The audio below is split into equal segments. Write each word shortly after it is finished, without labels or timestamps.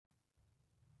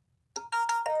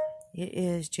It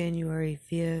is January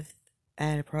 5th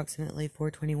at approximately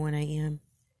 4:21 a.m.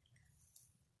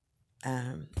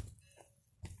 Um,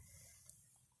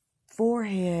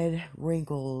 Forehead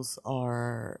wrinkles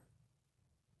are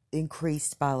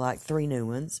increased by like 3 new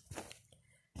ones.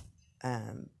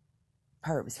 Perps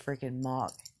freaking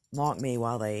mock me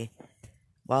while they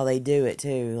do it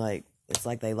too. Like, it's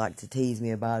like they like to tease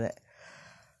me about it.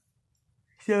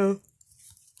 So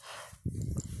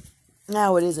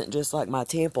now it isn't just like my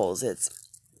temples, it's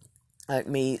like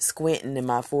me squinting and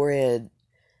my forehead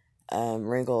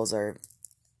wrinkles are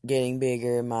getting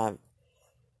bigger. My,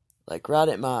 like, right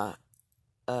at my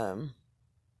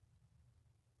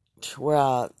where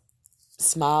I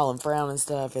smile and frown and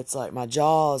stuff, it's like my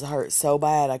jaws hurt so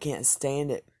bad I can't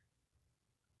stand it.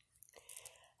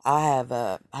 I have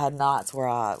had nights where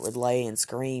I would lay and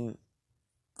scream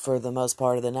for the most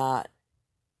part of the night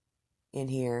in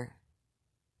here.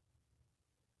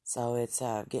 So it's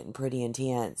getting pretty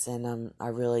intense, and I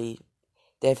really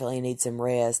definitely need some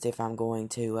rest if I'm going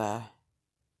to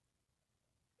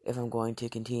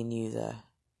continue the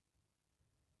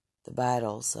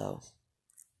battle. So